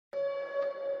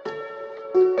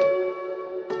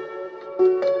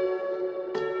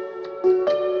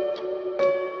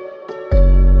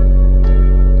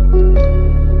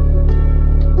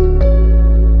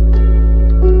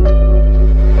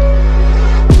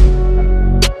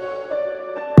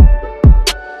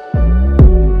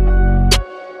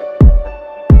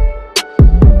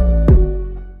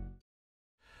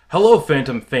Hello,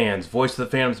 Phantom fans. Voice of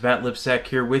the Phantoms, Matt Lipsack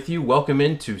here with you. Welcome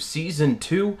into Season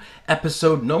 2,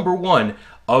 Episode number 1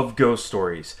 of Ghost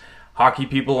Stories. Hockey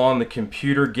people on the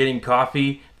computer getting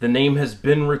coffee. The name has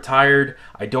been retired.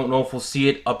 I don't know if we'll see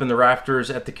it up in the rafters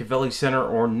at the Cavelli Center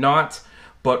or not.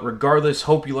 But regardless,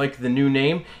 hope you like the new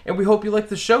name, and we hope you like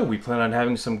the show. We plan on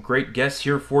having some great guests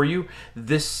here for you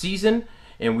this season.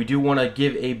 And we do want to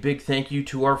give a big thank you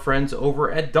to our friends over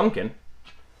at Dunkin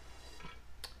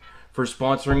for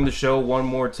sponsoring the show one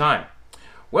more time.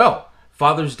 Well,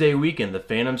 Father's Day weekend, the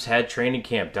Phantoms had training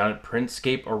camp down at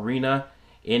Printscape Arena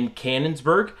in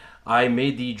Cannonsburg. I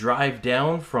made the drive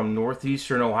down from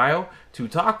northeastern Ohio to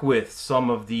talk with some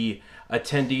of the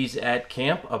attendees at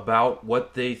camp about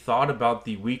what they thought about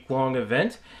the week-long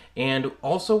event and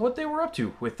also what they were up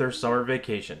to with their summer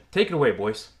vacation. Take it away,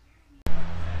 boys.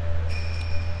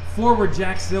 Forward,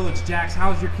 Jack Stillage. Jax,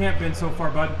 how's your camp been so far,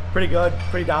 bud? Pretty good,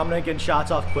 pretty dominant, getting shots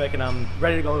off quick, and I'm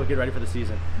ready to go get ready for the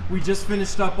season. We just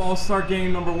finished up All-Star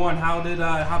Game number 1. How'd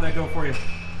that go for you?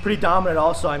 Pretty dominant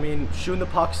also. I mean, shooting the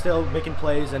puck still, making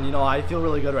plays, and I feel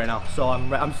really good right now. So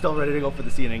I'm still ready to go for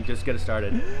the season, just get it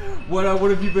started. What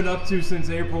have you been up to since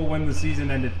April when the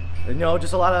season ended?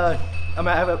 Just a lot of, I'm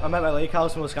at my lake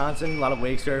house in Wisconsin, a lot of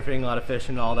wake surfing, a lot of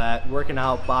fishing, all that, working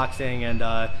out, boxing,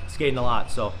 and skating a lot,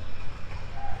 so.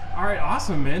 All right,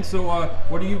 awesome, man. So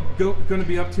what are you going to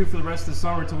be up to for the rest of the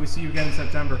summer until we see you again in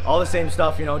September? All the same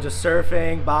stuff, just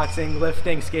surfing, boxing,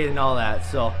 lifting, skating, all that,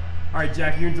 so. All right,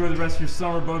 Jack, you enjoy the rest of your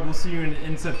summer, bud. We'll see you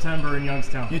in September in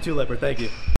Youngstown. You too, Lipper. Thank you.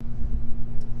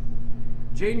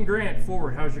 Jaden Grant,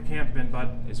 forward. How's your camp been, bud?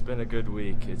 It's been a good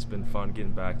week. It's been fun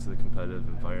getting back to the competitive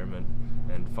environment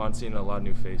and fun seeing a lot of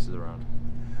new faces around.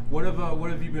 What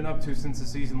have you been up to since the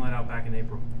season let out back in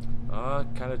April?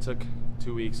 Kind of took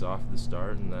 2 weeks off at the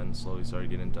start and then slowly started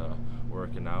getting into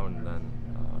working out and then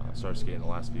started skating the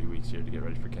last few weeks here to get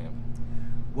ready for camp.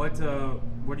 What are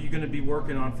you going to be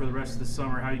working on for the rest of the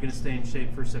summer? How are you going to stay in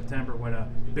shape for September when a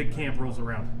big camp rolls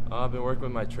around? I've been working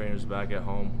with my trainers back at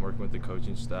home, working with the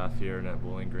coaching staff here and at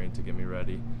Bowling Green to get me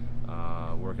ready,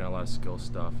 working on a lot of skill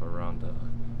stuff around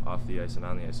off the ice and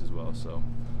on the ice as well. So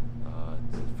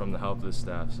from the help of the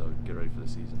staff, so get ready for the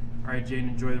season. All right, Jaden,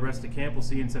 enjoy the rest of camp. We'll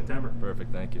see you in September.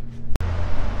 Perfect, thank you.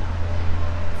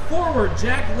 Forward,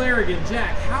 Jack Larrigan.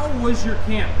 Jack, how was your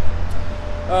camp?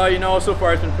 So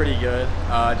far it's been pretty good.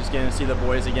 Just getting to see the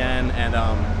boys again and,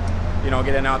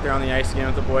 getting out there on the ice again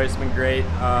with the boys has been great. We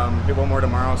have one more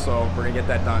tomorrow, so we're going to get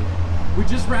that done. We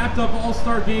just wrapped up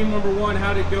All-Star Game number 1.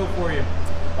 How'd it go for you?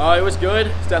 It was good.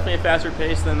 It's definitely a faster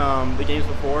pace than the games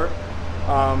before.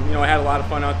 I had a lot of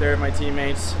fun out there with my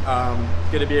teammates.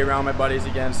 Good to be around my buddies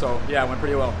again, so yeah, it went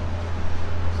pretty well.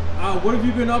 What have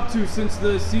you been up to since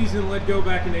the season let go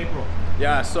back in April?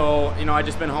 Yeah, so, I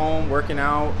just been home, working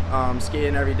out,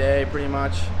 skating every day pretty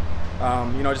much.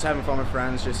 Just having fun with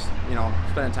friends, just,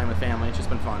 spending time with family. It's just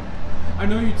been fun. I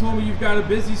know you told me you've got a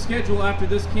busy schedule after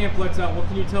this camp lets out. What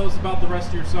can you tell us about the rest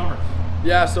of your summer?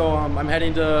 Yeah, so I'm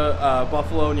heading to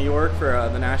Buffalo, New York for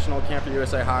the National Camp for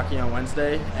USA Hockey on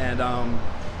Wednesday. And,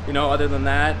 other than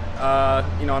that,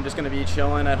 I'm just going to be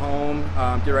chilling at home,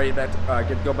 get ready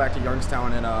to go back to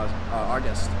Youngstown in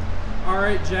August. All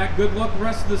right, Jack, good luck the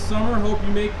rest of the summer. Hope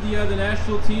you make the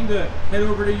national team to head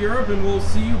over to Europe, and we'll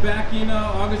see you back in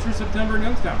August or September in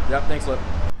Youngstown. Yep, thanks, Lip.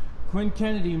 Quinn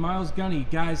Kennedy, Miles Gunny.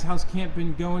 Guys, how's camp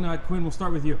been going? Quinn, we'll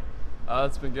start with you.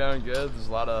 It's been going good. There's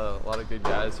a lot of good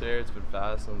guys here. It's been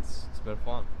fast and it's been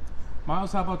fun.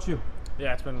 Miles, how about you?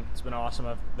 Yeah, it's been awesome.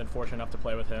 I've been fortunate enough to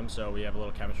play with him, so we have a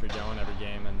little chemistry going every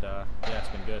game, and it's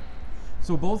been good.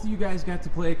 So both of you guys got to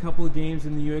play a couple of games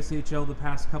in the USHL the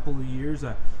past couple of years.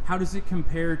 How does it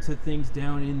compare to things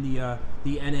down in the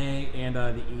NA and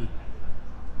the E?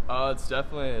 It's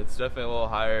definitely a little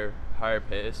higher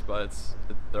pace, but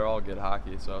they're all good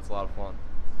hockey, so it's a lot of fun.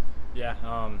 Yeah,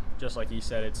 just like he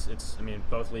said, it's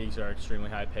both leagues are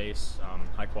extremely high pace,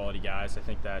 high quality guys. I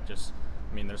think that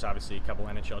there's obviously a couple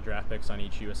NHL draft picks on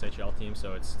each USHL team,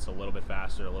 so it's a little bit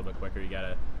faster, a little bit quicker. You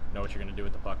gotta know what you're going to do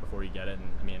with the puck before you get it,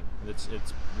 and it's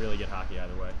really good hockey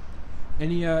either way.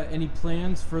 Any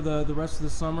plans for the rest of the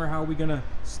summer? How are we going to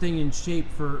stay in shape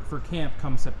for camp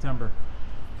come September?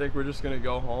 I think we're just going to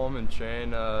go home and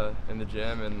train in the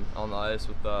gym and on the ice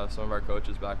with some of our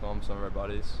coaches back home, some of our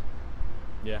buddies.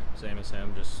 Yeah, same as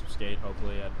him. Just skate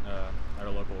hopefully at our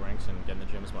local rinks and get in the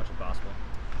gym as much as possible.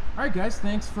 All right, guys,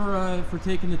 thanks for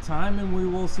taking the time, and we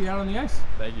will see you out on the ice.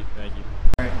 Thank you.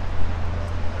 All right.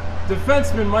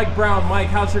 Defenseman Mike Brown. Mike,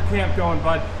 how's your camp going,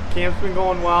 bud? Camp's been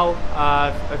going well.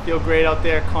 I feel great out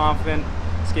there, confident,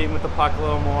 skating with the puck a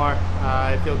little more.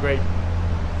 I feel great.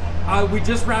 We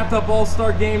just wrapped up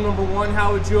All-Star Game number 1.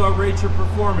 How would you rate your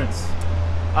performance?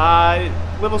 A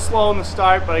little slow in the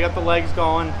start, but I got the legs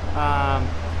going.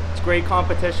 It's great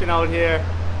competition out here.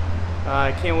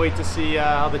 I can't wait to see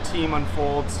how the team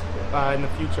unfolds in the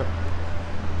future.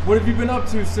 What have you been up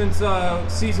to since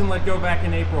season let go back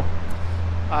in April?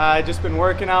 I've just been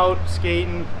working out,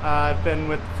 skating. I've been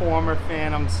with former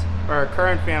Phantoms, or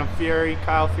current Phantom Fury,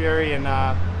 Kyle Fury, and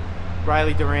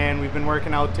Riley Duran. We've been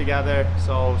working out together,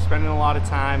 so spending a lot of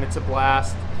time. It's a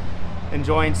blast.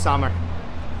 Enjoying summer.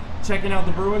 Checking out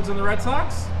the Bruins and the Red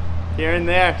Sox? Here and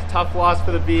there. Tough loss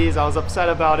for the Bees. I was upset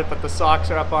about it, but the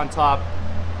Sox are up on top.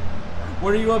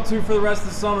 What are you up to for the rest of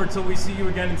the summer till we see you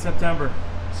again in September?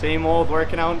 Same old,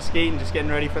 working out and skating, just getting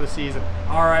ready for the season.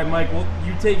 All right, Mike. Well,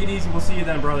 you take it easy. We'll see you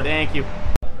then, brother. Thank you.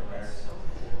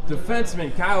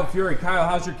 Defenseman Kyle Fury. Kyle,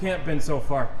 how's your camp been so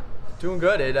far? Doing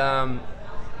good.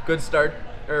 Good start,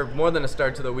 or more than a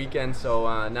start to the weekend.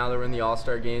 So now that we're in the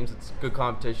All-Star games, it's good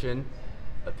competition.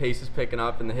 The pace is picking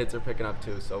up and the hits are picking up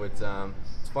too. So it's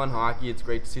fun hockey. It's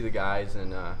great to see the guys,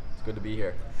 and it's good to be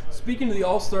here. Speaking of the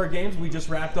All-Star games, we just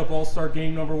wrapped up All-Star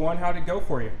game number 1. How'd it go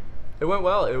for you? It went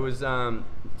well. It was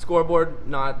scoreboard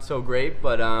not so great,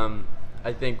 but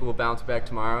I think we'll bounce back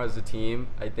tomorrow as a team.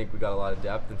 I think we got a lot of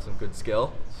depth and some good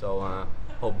skill. So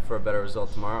hoping for a better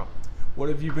result tomorrow. What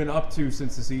have you been up to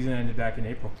since the season ended back in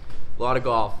April? A lot of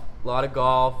golf,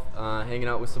 hanging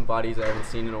out with some buddies I haven't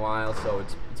seen in a while. So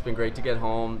it's been great to get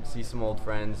home, see some old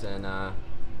friends, and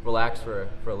relax for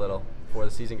a little before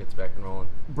the season gets back and rolling.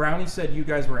 Brownie said you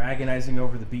guys were agonizing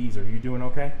over the Bees. Are you doing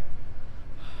okay?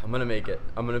 I'm gonna make it.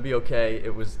 I'm gonna be okay.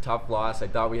 It was a tough loss. I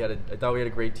thought we had a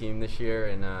great team this year,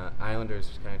 and Islanders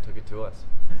just kind of took it to us.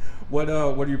 What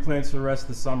are your plans for the rest of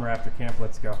the summer after camp?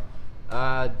 Let's go.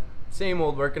 Same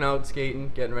old, working out,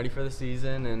 skating, getting ready for the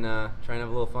season, and trying to have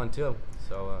a little fun too.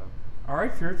 So. All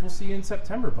right, Fierce. We'll see you in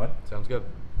September, bud. Sounds good.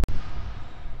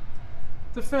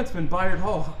 Defenseman Byard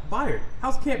Hall. Byard,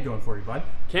 how's camp going for you, bud?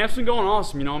 Camp's been going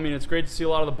awesome, I mean, it's great to see a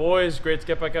lot of the boys, great to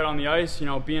get back out on the ice,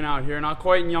 being out here, not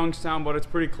quite in Youngstown, but it's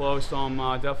pretty close, so I'm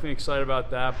definitely excited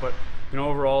about that, but,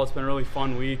 overall, it's been a really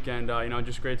fun week, and,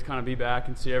 just great to kind of be back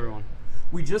and see everyone.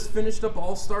 We just finished up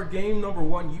All-Star game number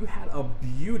 1. You had a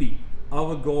beauty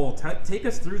of a goal. Take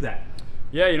us through that.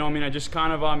 Yeah, I just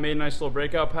kind of made a nice little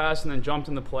breakout pass and then jumped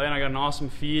in the play, and I got an awesome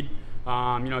feed.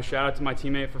 Shout out to my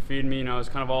teammate for feeding me. It was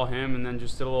kind of all him, and then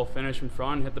just did a little finish in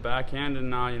front, hit the backhand,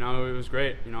 and it was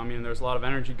great. There's a lot of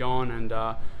energy going, and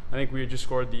I think we had just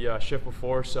scored the shift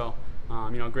before, so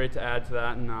great to add to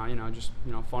that, and just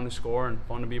fun to score and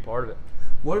fun to be a part of it.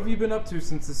 What have you been up to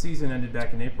since the season ended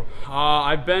back in April?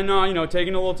 I've been,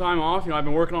 taking a little time off. I've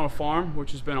been working on a farm,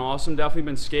 which has been awesome. Definitely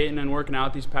been skating and working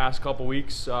out these past couple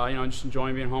weeks. Just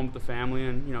enjoying being home with the family,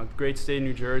 and great state of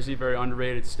New Jersey, very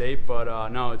underrated state. But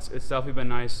no, it's definitely been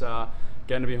nice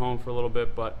getting to be home for a little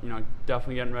bit. But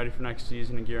definitely getting ready for next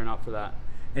season and gearing up for that.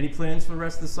 Any plans for the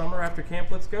rest of the summer after camp?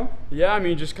 Let's go. Yeah,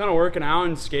 just kind of working out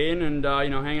and skating, and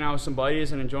hanging out with some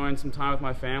buddies and enjoying some time with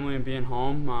my family and being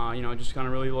home. Just kind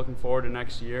of really looking forward to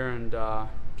next year, and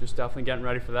just definitely getting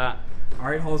ready for that. All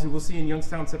right, Halsey, we'll see you in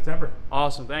Youngstown in September.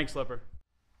 Awesome, thanks, Lipper.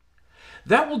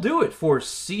 That will do it for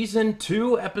Season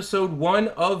 2, Episode 1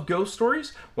 of Ghost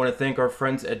Stories. Want to thank our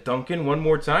friends at Dunkin one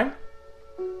more time.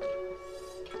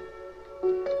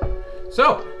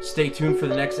 So, stay tuned for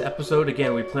the next episode.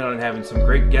 Again, we plan on having some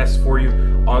great guests for you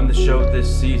on the show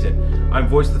this season. I'm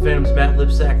Voice of the Phantoms, Matt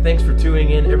Lipsack. Thanks for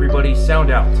tuning in, everybody.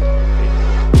 Sound out.